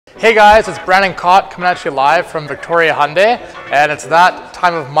Hey guys, it's Brandon Kot coming at you live from Victoria Hyundai, and it's that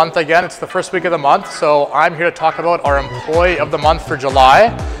time of month again. It's the first week of the month, so I'm here to talk about our Employee of the Month for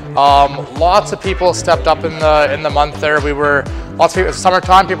July. Lots of people stepped up in the month there. Lots of people, it's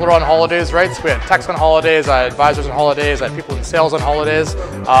summertime, people are on holidays, right? So we had techs on holidays, I had advisors on holidays, I had people in sales on holidays.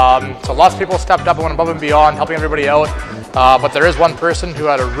 So lots of people stepped up and went above and beyond, helping everybody out. But there is one person who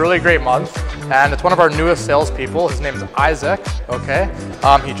had a really great month, and it's one of our newest salespeople. His name is Isaac, okay?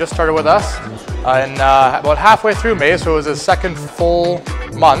 He just started with us about halfway through May, so it was his second full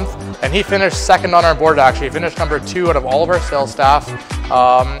month, and he finished second on our board actually. He finished number 2 out of all of our sales staff.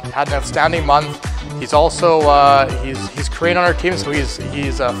 Had an outstanding month. He's also, he's Korean on our team, so he's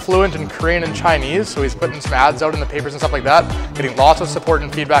fluent in Korean and Chinese, so he's putting some ads out in the papers and stuff like that, getting lots of support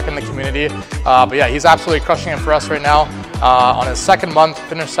and feedback in the community. But yeah, he's absolutely crushing it for us right now. On his second month,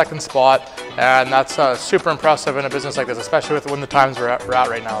 finished second spot, and that's super impressive in a business like this, especially with the times we're at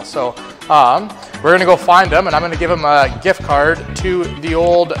right now. So we're gonna go find him, and I'm gonna give him a gift card to the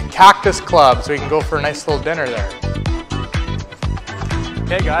old Cactus Club, so he can go for a nice little dinner there.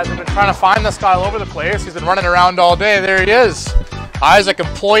 Okay guys, I've been trying to find this guy all over the place. He's been running around all day. There he is. Isaac,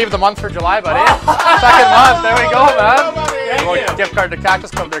 Employee of the Month for July, buddy. Second month, there we go, man. Gift card to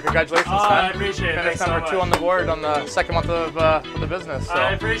Cactus Club there. Congratulations, man. I appreciate it. Finished number 2 on the board on the second month of the business. So.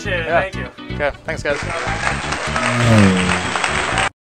 I appreciate it. Yeah. Thank you. Okay, thanks guys.